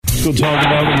Let's go talk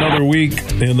about another week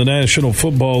in the National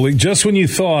Football League. Just when you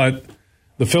thought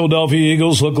the Philadelphia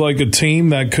Eagles looked like a team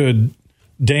that could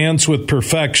dance with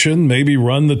perfection, maybe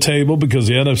run the table because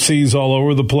the NFC's all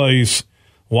over the place.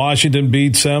 Washington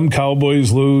beats them.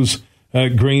 Cowboys lose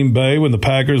at Green Bay when the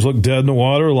Packers look dead in the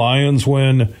water. Lions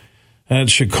win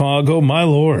at Chicago. My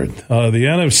Lord, the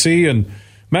NFC. And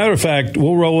matter of fact,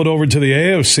 we'll roll it over to the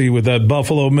AFC with that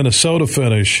Buffalo-Minnesota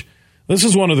finish. This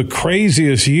is one of the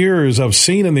craziest years I've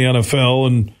seen in the NFL,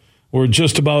 and we're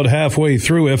just about halfway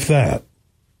through, if that.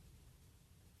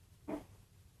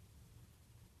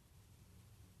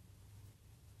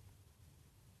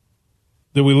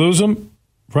 Did we lose him,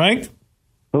 Frank?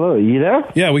 Hello, you there?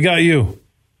 Yeah, we got you.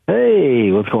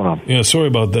 Hey, what's going on? Yeah, sorry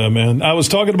about that, man. I was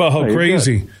talking about how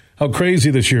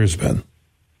crazy this year has been.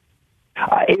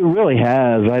 It really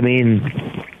has. I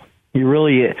mean, you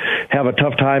really have a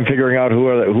tough time figuring out who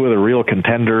are the real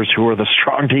contenders, who are the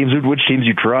strong teams, which teams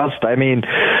you trust. I mean,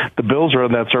 the Bills were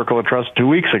in that circle of trust 2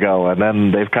 weeks ago, and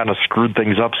then they've kind of screwed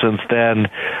things up since then.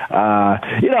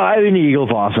 The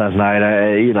Eagles lost last night.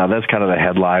 That's kind of the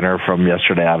headliner from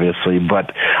yesterday, obviously.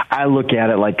 But I look at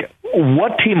it like,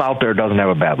 what team out there doesn't have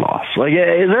a bad loss? Like,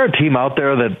 is there a team out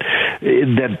there that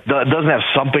doesn't have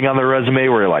something on their resume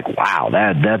where you're like, wow,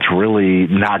 that's really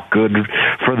not good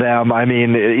for them? I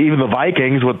mean, even the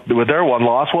Vikings with their one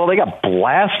loss, well, they got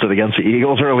blasted against the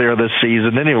Eagles earlier this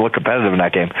season. Didn't even look competitive in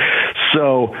that game.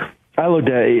 So I looked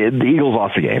at the Eagles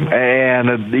lost the game, and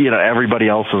everybody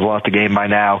else has lost a game by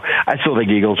now. I still think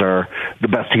the Eagles are the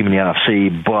best team in the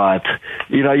NFC, but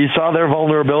you saw their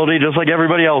vulnerability just like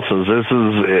everybody else's.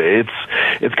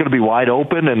 It's going to be wide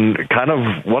open and kind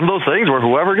of one of those things where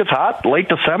whoever gets hot late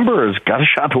December has got a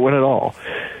shot to win it all.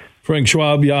 Frank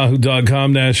Schwab,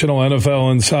 Yahoo.com, National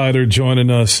NFL Insider, joining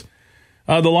us.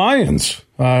 The Lions,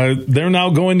 they're now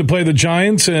going to play the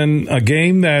Giants in a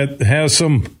game that has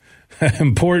some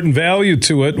important value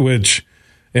to it, which,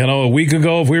 a week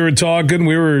ago, if we were talking,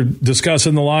 we were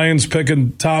discussing the Lions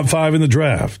picking top 5 in the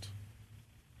draft.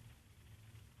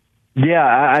 Yeah,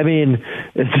 I mean,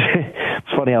 it's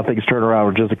funny how things turn around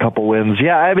with just a couple wins.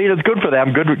 Yeah, I mean, it's good for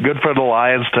them, good for the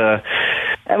Lions to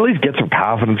at least get some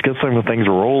confidence, get some of the things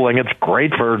rolling. It's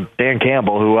great for Dan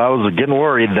Campbell, who I was getting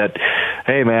worried that,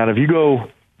 hey, man, if you go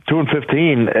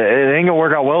 2-15, it ain't gonna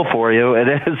work out well for you. It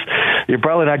is. You're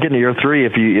probably not getting to year 3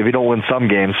 if you don't win some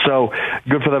games. So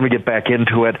good for them to get back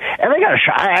into it. And they got a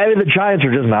shot. I mean, the Giants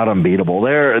are just not unbeatable.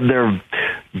 They're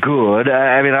good.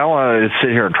 I mean, I don't want to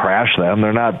sit here and trash them.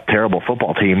 They're not a terrible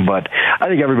football team, but I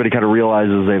think everybody kind of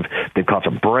realizes they've caught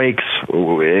some breaks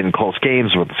in close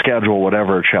games with the schedule,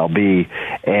 whatever it shall be,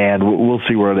 and we'll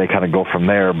see where they kind of go from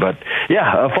there. But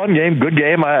yeah, a fun game, good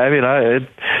game.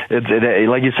 It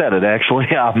like you said, it actually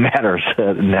matters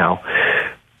now.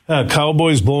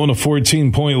 Cowboys blowing a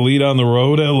 14-point lead on the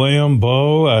road at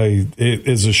Lambeau.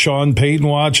 Is a Sean Payton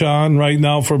watch on right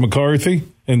now for McCarthy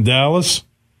in Dallas?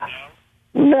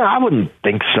 No, I wouldn't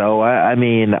think so. I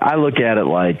mean, I look at it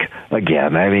like,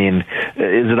 again,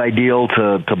 is it ideal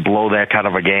to blow that kind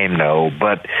of a game? No,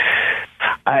 but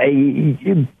teams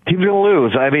are going to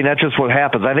lose. I mean, that's just what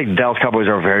happens. I think the Dallas Cowboys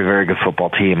are a very, very good football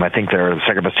team. I think they're the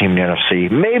second best team in the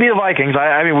NFC. Maybe the Vikings.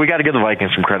 I mean, we got to give the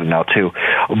Vikings some credit now, too.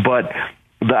 But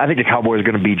I think the Cowboys are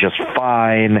going to be just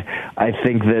fine. I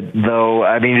think that, though,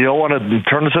 I mean, you don't want to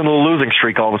turn this into a losing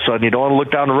streak all of a sudden. You don't want to look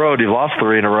down the road. You've lost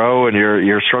 3 in a row, and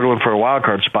you're struggling for a wild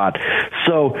card spot.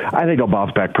 So I think they'll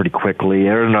bounce back pretty quickly.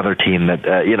 They're another team that,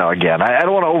 again, I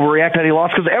don't want to overreact to any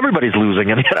loss because everybody's losing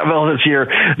in the NFL this year.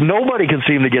 Nobody can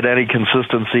seem to get any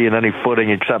consistency and any footing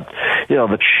except,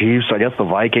 the Chiefs, I guess the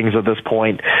Vikings at this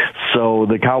point. So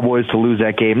the Cowboys to lose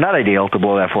that game, not ideal to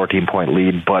blow that 14-point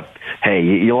lead, but, hey,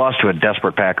 you lost to a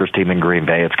desperate Packers team in Green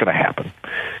Bay. It's going to happen.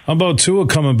 How about Tua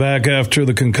coming back after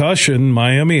the concussion?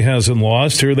 Miami hasn't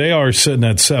lost. Here they are sitting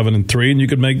at 7-3, and you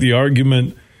could make the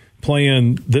argument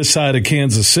playing this side of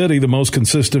Kansas City, the most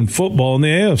consistent football in the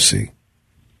AFC.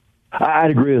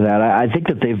 I'd agree with that. I think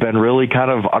that they've been really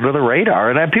kind of under the radar,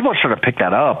 and people are starting to pick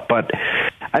that up. But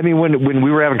I mean, when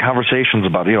we were having conversations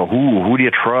about who do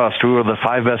you trust, who are the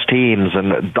 5 best teams,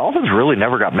 and the Dolphins really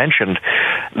never got mentioned.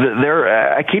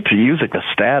 I keep using the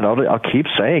stat. I'll keep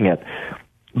saying it.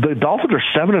 The Dolphins are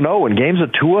 7-0 in games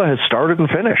that Tua has started and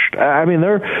finished. I mean,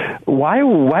 why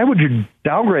would you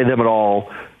downgrade them at all?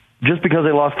 Just because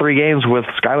they lost 3 games with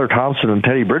Skylar Thompson and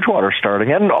Teddy Bridgewater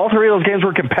starting. And all 3 of those games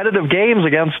were competitive games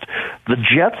against the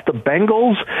Jets, the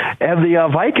Bengals, and the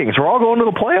Vikings. We're all going to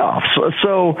the playoffs.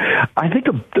 So I think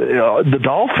the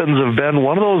Dolphins have been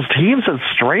one of those teams that's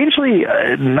strangely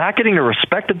not getting the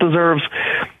respect it deserves.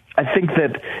 I think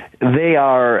that they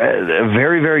are a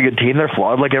very, very good team. They're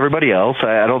flawed like everybody else.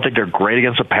 I don't think they're great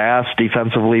against the pass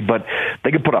defensively, but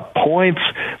they can put up points.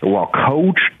 They're well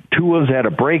coached. Tua's had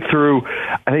a breakthrough.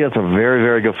 I think that's a very,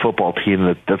 very good football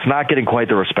team that's not getting quite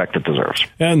the respect it deserves.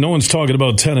 And no one's talking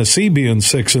about Tennessee being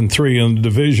 6-3 in the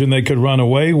division they could run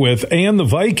away with, and the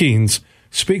Vikings.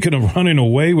 Speaking of running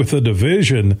away with the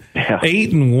division,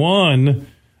 8-1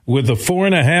 with a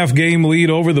 4.5 game lead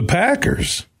over the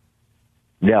Packers.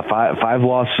 Yeah,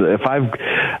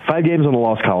 five games in the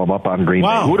loss column up on Green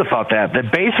Bay. Who would have thought that?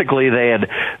 That basically they had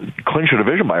clinched a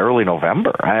division by early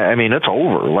November. I mean, it's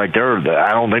over. Like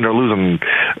I don't think they're losing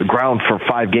ground for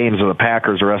 5 games of the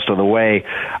Packers the rest of the way.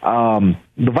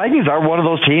 The Vikings are one of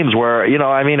those teams where,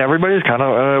 everybody's kind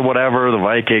of whatever. The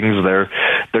Vikings,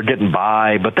 they're getting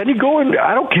by. But then you go and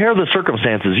I don't care the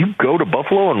circumstances. You go to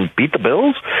Buffalo and beat the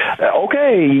Bills.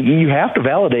 Okay, you have to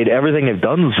validate everything they've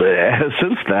done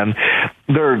since then.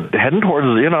 They're heading towards,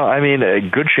 a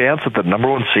good chance at the number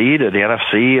 1 seed at the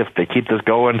NFC if they keep this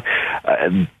going.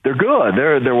 They're good.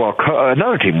 They're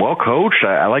another team well coached.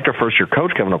 I like their first year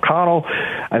coach, Kevin O'Connell.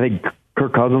 I think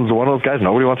Kirk Cousins is one of those guys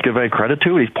nobody wants to give any credit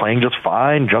to. He's playing just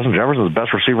fine. Justin Jefferson is the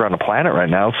best receiver on the planet right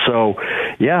now. So,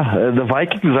 the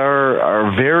Vikings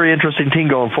are a very interesting team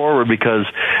going forward because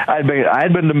I'd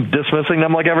been dismissing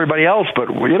them like everybody else. But,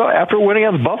 after winning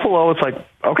against Buffalo, it's like,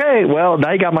 okay, well,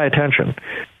 now you got my attention.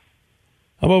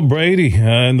 How about Brady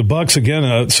and the Bucs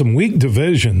again? Some weak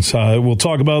divisions. We'll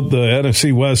talk about the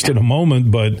NFC West in a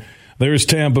moment, but there's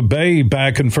Tampa Bay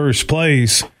back in first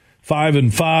place,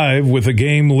 5-5 with a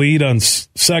game lead on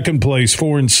second place,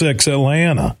 4-6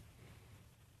 Atlanta.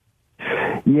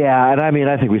 Yeah, and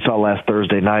I think we saw last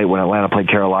Thursday night when Atlanta played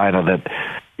Carolina that.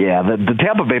 Yeah, the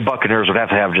Tampa Bay Buccaneers would have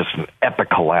to have just an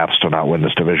epic collapse to not win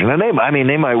this division, and they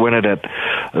might win it at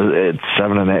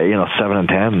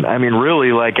 7-10. I mean,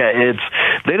 really,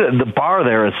 the bar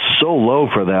there is so low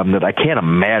for them that I can't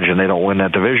imagine they don't win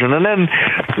that division. And then,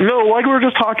 like we were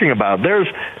just talking about, there's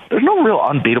no real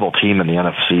unbeatable team in the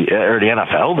NFC or the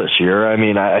NFL this year. I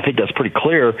mean, I think that's pretty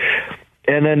clear.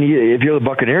 And then if you're the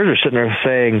Buccaneers, you're sitting there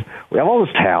saying, we have all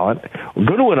this talent. We're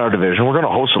going to win our division. We're going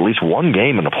to host at least one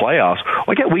game in the playoffs.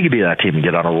 Why can't we be that team and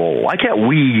get on a roll? Why can't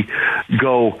we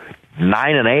go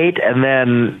 9-8 and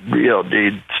then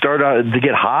start to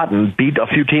get hot and beat a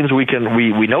few teams we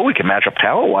know we can match up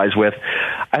talent-wise with?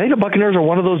 I think the Buccaneers are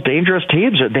one of those dangerous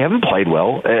teams that they haven't played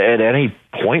well at any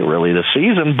point really this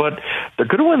season, but they're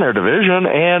going to win their division,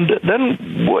 and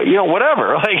then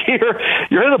whatever. Like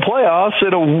you're in the playoffs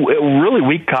in a really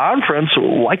weak conference.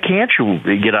 Why can't you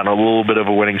get on a little bit of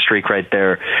a winning streak right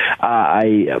there?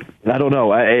 I don't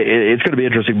know. It's going to be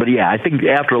interesting, but I think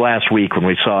after last week when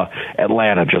we saw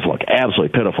Atlanta just look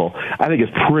absolutely pitiful, I think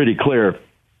it's pretty clear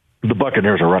the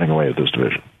Buccaneers are running away with this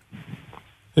division.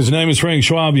 His name is Frank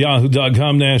Schwab,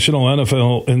 Yahoo.com national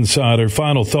NFL insider.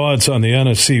 Final thoughts on the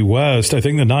NFC West. I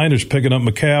think the Niners picking up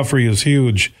McCaffrey is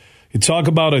huge. You talk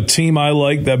about a team I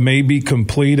like that may be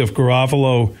complete if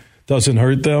Garoppolo doesn't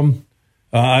hurt them.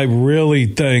 I really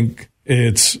think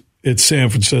it's San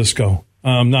Francisco.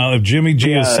 Now, if Jimmy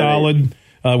G is solid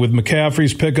with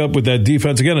McCaffrey's pickup with that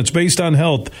defense, again, it's based on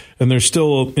health, and there's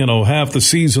still half the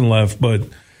season left, but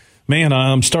man,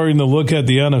 I'm starting to look at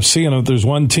the NFC, and if there's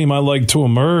one team I like to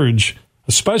emerge,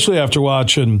 especially after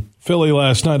watching Philly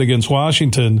last night against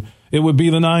Washington, it would be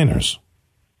the Niners.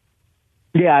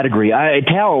 Yeah, I'd agree.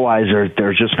 Talent-wise,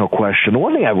 there's just no question. The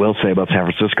one thing I will say about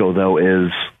San Francisco, though, is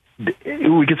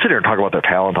we can sit here and talk about their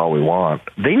talent all we want.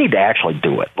 They need to actually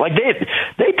do it. Like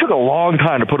they took a long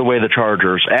time to put away the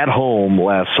Chargers at home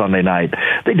last Sunday night.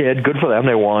 They did. Good for them.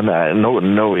 They won. No,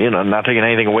 not taking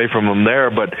anything away from them there,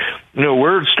 but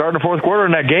we're starting the fourth quarter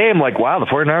in that game. Like, wow, the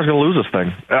 49ers are going to lose this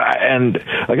thing. And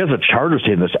against the Chargers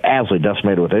team that's absolutely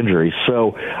decimated with injuries.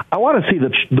 So I want to see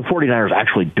the 49ers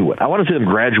actually do it. I want to see them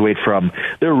graduate from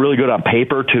they're really good on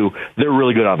paper to they're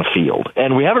really good on the field.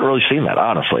 And we haven't really seen that,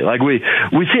 honestly. Like we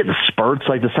see it in spurts.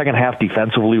 Like the second half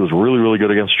defensively was really, really good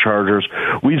against the Chargers.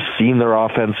 We've seen their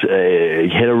offense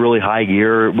hit a really high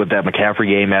gear with that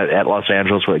McCaffrey game at Los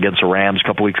Angeles against the Rams a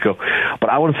couple weeks ago. But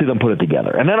I want to see them put it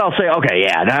together. And then I'll say, okay,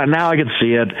 yeah, now I can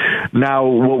see it. Now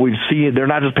what we've seen, they're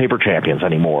not just paper champions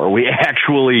anymore. We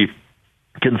actually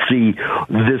can see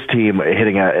this team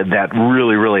hitting that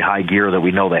really, really high gear that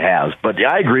we know they have. But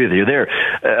yeah, I agree with you. They're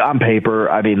on paper,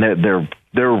 I mean, they're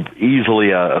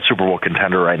easily a Super Bowl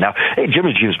contender right now. Hey,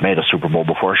 Jimmy G's made a Super Bowl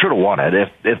before. Should have won it.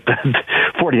 If the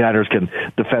 49ers can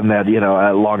defend that,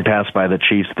 long pass by the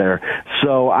Chiefs there.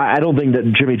 So I don't think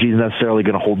that Jimmy G is necessarily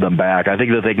going to hold them back. I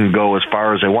think that they can go as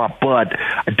far as they want, but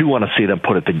I do want to see them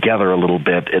put it together a little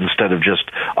bit instead of just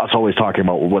us always talking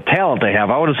about what talent they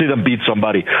have. I want to see them beat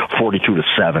somebody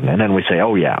 42-7, and then we say,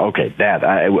 oh yeah, okay,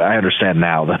 I understand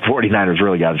now that 49ers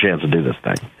really got a chance to do this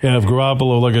thing. Yeah, if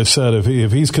Garoppolo, like I said,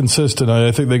 if he's consistent,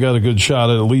 I think they got a good shot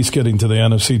at least getting to the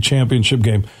NFC Championship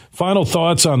game. Final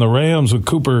thoughts on the Rams with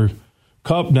Cooper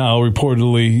Kupp now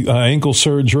reportedly ankle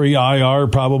surgery, IR,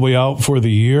 probably out for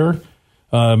the year.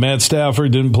 Matt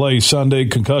Stafford didn't play Sunday,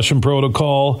 concussion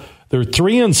protocol. They're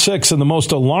 3-6, and the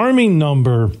most alarming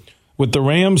number with the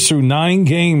Rams through 9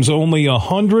 games, only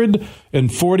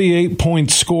 148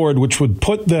 points scored, which would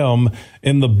put them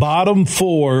in the bottom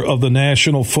 4 of the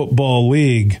National Football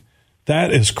League.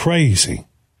 That is crazy.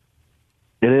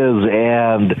 It is,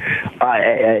 and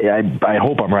I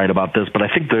hope I'm right about this, but I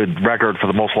think the record for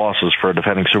the most losses for a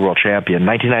defending Super Bowl champion,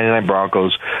 1999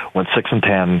 Broncos went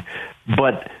 6-10,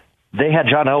 but they had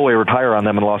John Elway retire on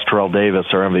them and lost Terrell Davis,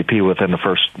 their MVP, within the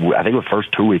first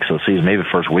 2 weeks of the season, maybe the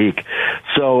first week.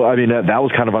 So, I mean, that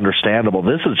was kind of understandable.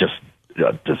 This is just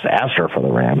a disaster for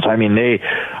the Rams. I mean, they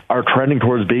are trending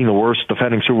towards being the worst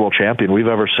defending Super Bowl champion we've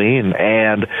ever seen,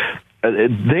 and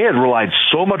they had relied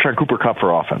so much on Cooper Kupp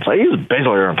for offense. He was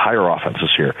basically their entire offense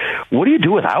this year. What do you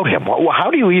do without him?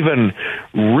 How do you even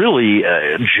really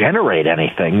generate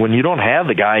anything when you don't have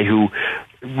the guy who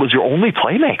was your only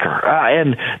playmaker?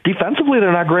 And defensively,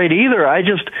 they're not great either.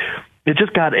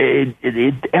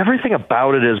 Everything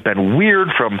about it has been weird,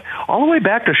 from all the way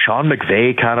back to Sean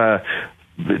McVay kind of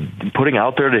putting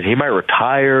out there that he might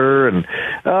retire, and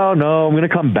oh no, I'm going to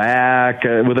come back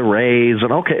with a raise.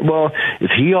 And okay, well, is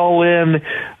he all in?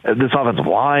 This offensive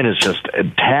line is just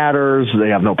in tatters. They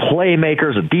have no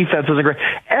playmakers. The defense isn't great.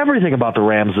 Everything about the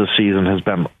Rams this season has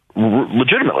been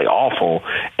legitimately awful,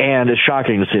 and it's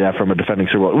shocking to see that from a defending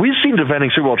Super Bowl. We've seen defending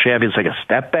Super Bowl champions take a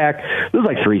step back. This is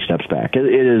like 3 steps back.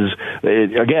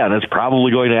 Again, it's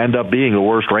probably going to end up being the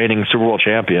worst reigning Super Bowl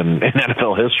champion in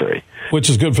NFL history. Which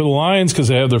is good for the Lions because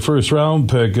they have their first round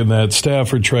pick in that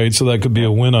Stafford trade, so that could be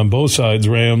a win on both sides.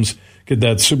 Rams get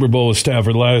that Super Bowl with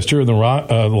Stafford last year, and the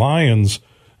Lions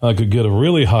could get a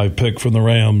really high pick from the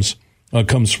Rams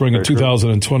come spring of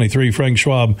 2023. Frank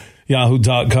Schwab,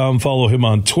 Yahoo.com. Follow him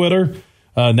on Twitter.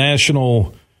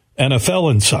 National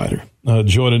NFL Insider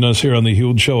joining us here on the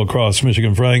Huge Show across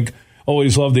Michigan. Frank,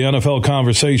 always love the NFL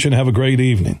conversation. Have a great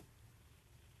evening.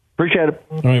 Appreciate it.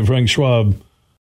 All right, Frank Schwab.